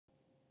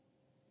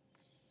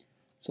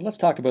So let's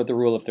talk about the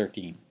rule of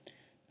 13.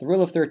 The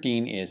rule of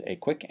 13 is a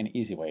quick and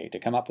easy way to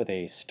come up with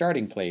a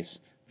starting place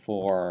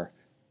for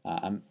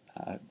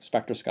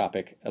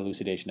spectroscopic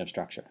elucidation of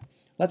structure.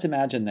 Let's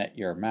imagine that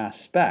your mass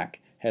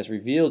spec has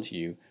revealed to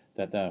you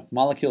that the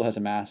molecule has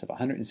a mass of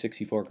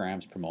 164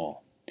 grams per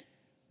mole.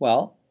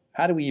 Well,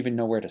 how do we even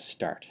know where to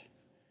start?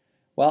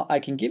 Well, I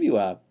can give you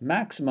a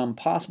maximum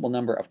possible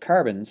number of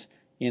carbons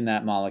in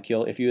that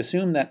molecule if you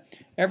assume that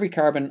every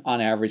carbon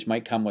on average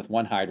might come with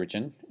one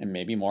hydrogen, and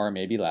maybe more or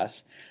maybe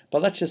less,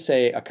 but let's just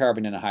say a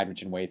carbon and a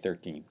hydrogen weigh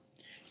 13.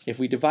 If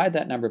we divide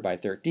that number by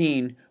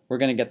 13, we're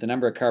going to get the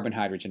number of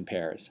carbon-hydrogen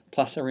pairs,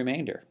 plus a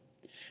remainder.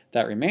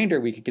 That remainder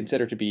we could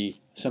consider to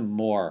be some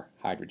more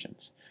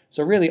hydrogens.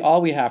 So really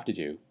all we have to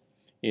do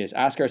is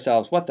ask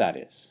ourselves what that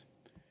is.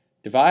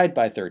 Divide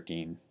by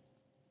 13,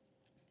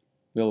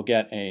 we'll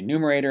get a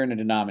numerator and a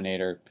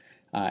denominator,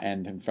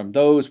 and then from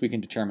those we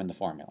can determine the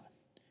formula.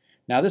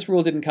 Now this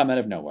rule didn't come out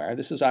of nowhere.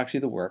 This was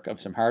actually the work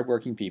of some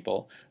hardworking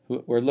people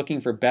who were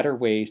looking for better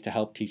ways to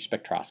help teach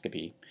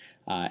spectroscopy.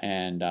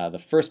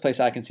 The first place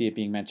I can see it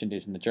being mentioned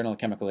is in the Journal of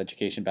Chemical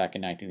Education back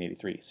in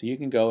 1983. So you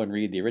can go and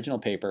read the original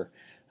paper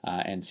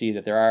and see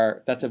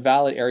that that's a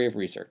valid area of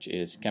research,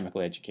 is chemical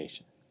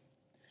education.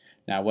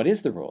 Now what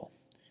is the rule?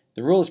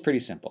 The rule is pretty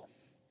simple.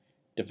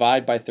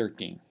 Divide by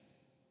 13.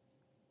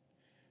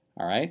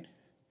 All right?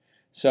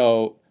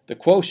 So the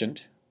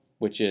quotient,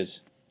 which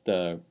is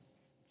the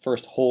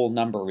first whole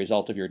number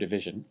result of your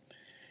division,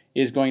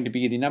 is going to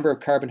be the number of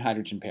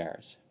carbon-hydrogen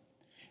pairs.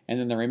 And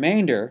then the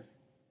remainder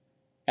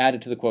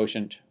added to the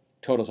quotient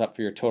totals up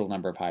for your total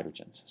number of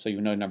hydrogens. So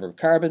you know the number of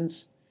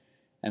carbons,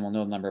 and we'll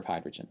know the number of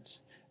hydrogens.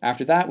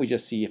 After that, we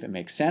just see if it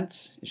makes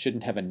sense. It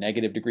shouldn't have a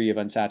negative degree of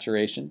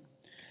unsaturation.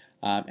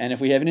 And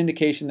if we have an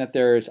indication that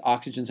there's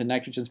oxygens and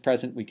nitrogens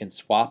present, we can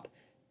swap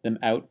them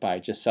out by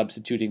just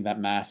substituting that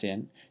mass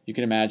in. You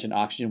can imagine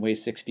oxygen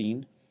weighs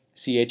 16.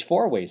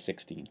 CH4 weighs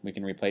 16. We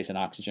can replace an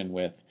oxygen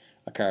with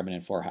a carbon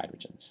and 4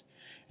 hydrogens.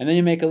 And then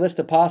you make a list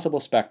of possible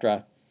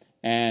spectra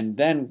and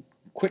then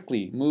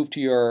quickly move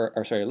to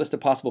a list of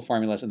possible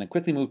formulas and then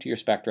quickly move to your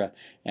spectra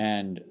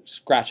and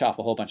scratch off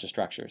a whole bunch of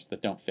structures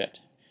that don't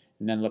fit.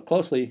 And then look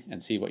closely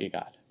and see what you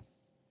got.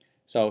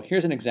 So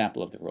here's an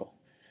example of the rule.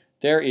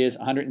 There is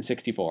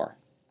 164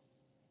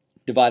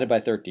 divided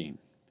by 13.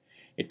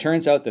 It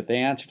turns out that the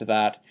answer to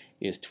that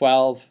is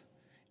 12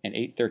 and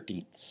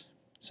 8/13.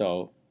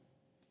 So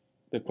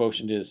the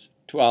quotient is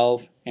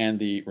 12 and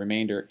the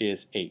remainder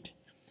is 8.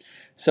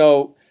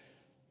 So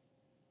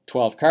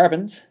 12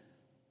 carbons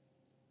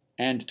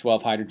and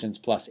 12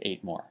 hydrogens plus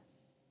 8 more.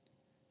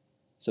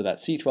 So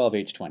that's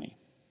C12H20.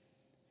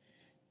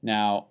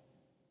 Now,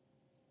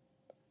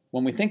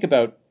 when we think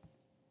about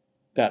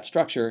that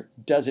structure,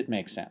 does it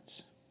make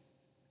sense?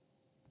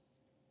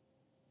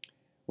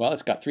 Well,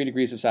 it's got 3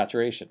 degrees of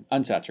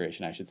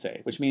unsaturation, I should say,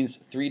 which means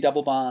 3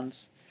 double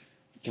bonds,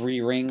 3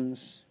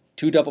 rings,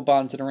 2 double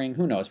bonds in a ring,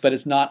 who knows, but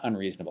it's not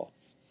unreasonable.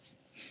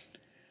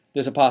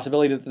 There's a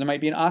possibility that there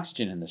might be an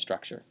oxygen in the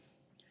structure.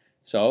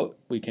 So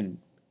we can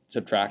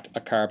subtract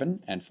a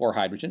carbon and 4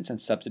 hydrogens and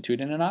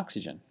substitute in an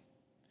oxygen.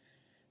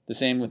 The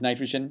same with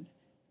nitrogen.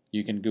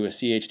 You can do a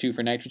CH2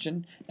 for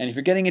nitrogen. And if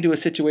you're getting into a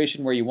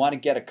situation where you want to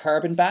get a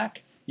carbon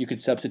back, you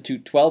could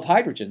substitute 12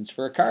 hydrogens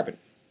for a carbon.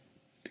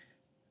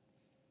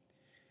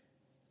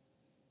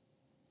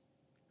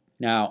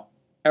 Now,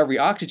 every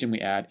oxygen we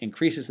add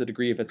increases the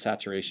degree of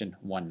unsaturation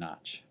 1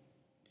 notch.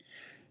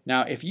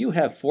 Now, if you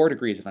have 4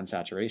 degrees of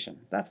unsaturation,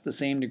 that's the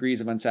same degrees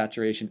of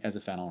unsaturation as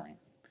a phenyl ring.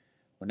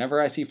 Whenever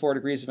I see 4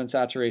 degrees of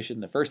unsaturation,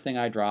 the first thing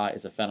I draw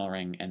is a phenyl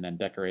ring and then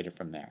decorate it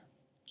from there.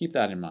 Keep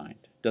that in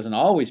mind. Doesn't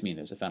always mean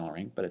there's a phenyl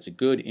ring, but it's a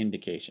good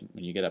indication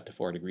when you get up to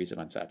 4 degrees of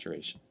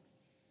unsaturation.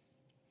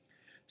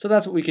 So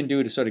that's what we can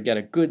do to sort of get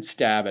a good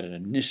stab at an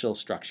initial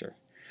structure.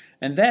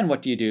 And then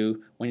what do you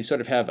do when you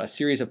sort of have a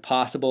series of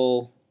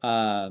possible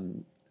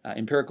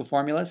empirical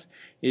formulas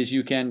is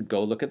you can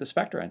go look at the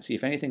spectra and see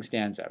if anything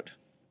stands out.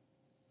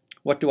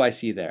 What do I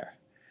see there?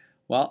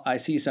 Well, I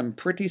see some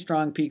pretty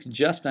strong peaks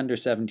just under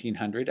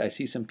 1700. I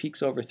see some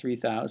peaks over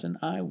 3000.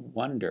 I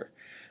wonder.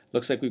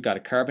 Looks like we've got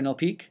a carbonyl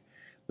peak.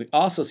 We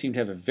also seem to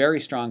have a very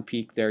strong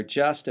peak there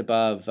just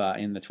above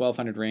in the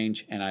 1200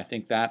 range, and I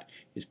think that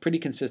is pretty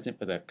consistent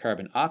with a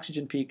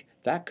carbon-oxygen peak.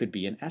 That could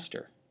be an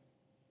ester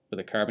with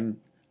a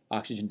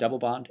carbon-oxygen double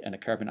bond and a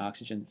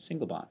carbon-oxygen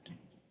single bond.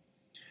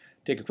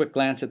 Take a quick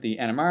glance at the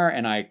NMR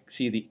and I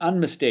see the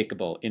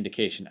unmistakable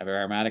indication of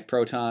aromatic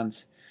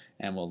protons,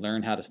 and we'll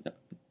learn how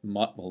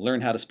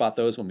to spot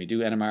those when we do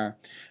NMR.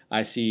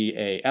 I see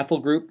a ethyl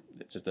group,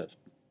 just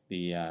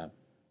the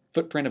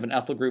footprint of an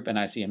ethyl group, and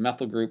I see a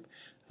methyl group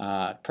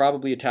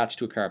probably attached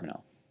to a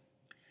carbonyl.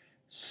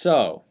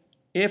 So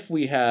if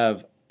we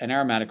have an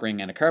aromatic ring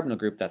and a carbonyl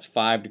group, that's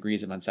 5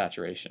 degrees of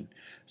unsaturation.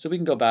 So we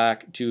can go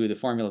back to the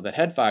formula that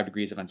had 5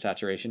 degrees of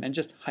unsaturation and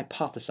just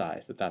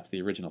hypothesize that that's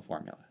the original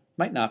formula.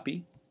 Might not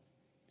be.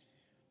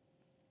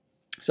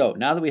 So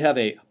now that we have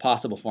a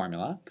possible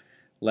formula,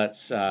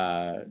 let's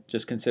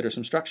just consider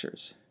some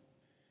structures.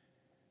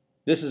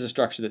 This is a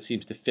structure that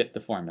seems to fit the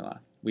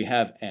formula. We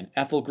have an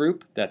ethyl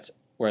group that's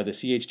where the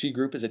CH2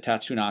 group is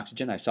attached to an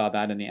oxygen. I saw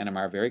that in the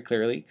NMR very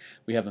clearly.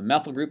 We have a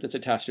methyl group that's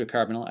attached to a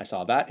carbonyl. I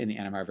saw that in the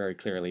NMR very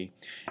clearly.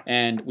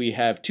 And we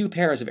have two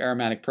pairs of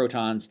aromatic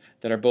protons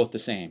that are both the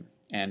same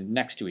and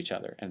next to each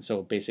other. And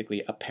so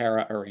basically a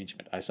para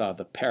arrangement. I saw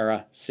the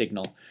para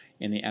signal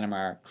in the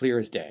NMR clear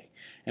as day.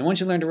 And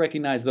once you learn to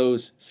recognize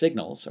those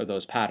signals or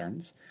those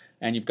patterns,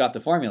 and you've got the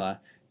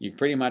formula, you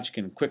pretty much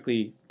can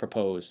quickly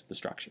propose the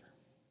structure.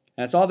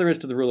 And that's all there is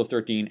to the rule of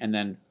 13, and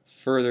then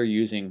further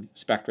using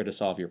spectra to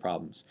solve your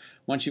problems.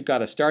 Once you've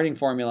got a starting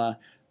formula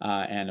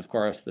and of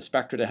course the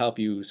spectra to help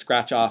you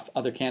scratch off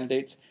other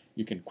candidates,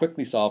 you can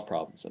quickly solve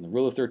problems. And the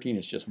rule of 13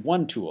 is just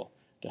one tool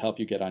to help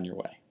you get on your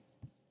way.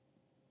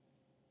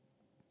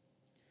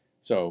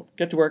 So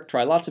get to work,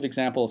 try lots of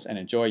examples, and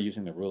enjoy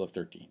using the rule of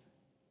 13.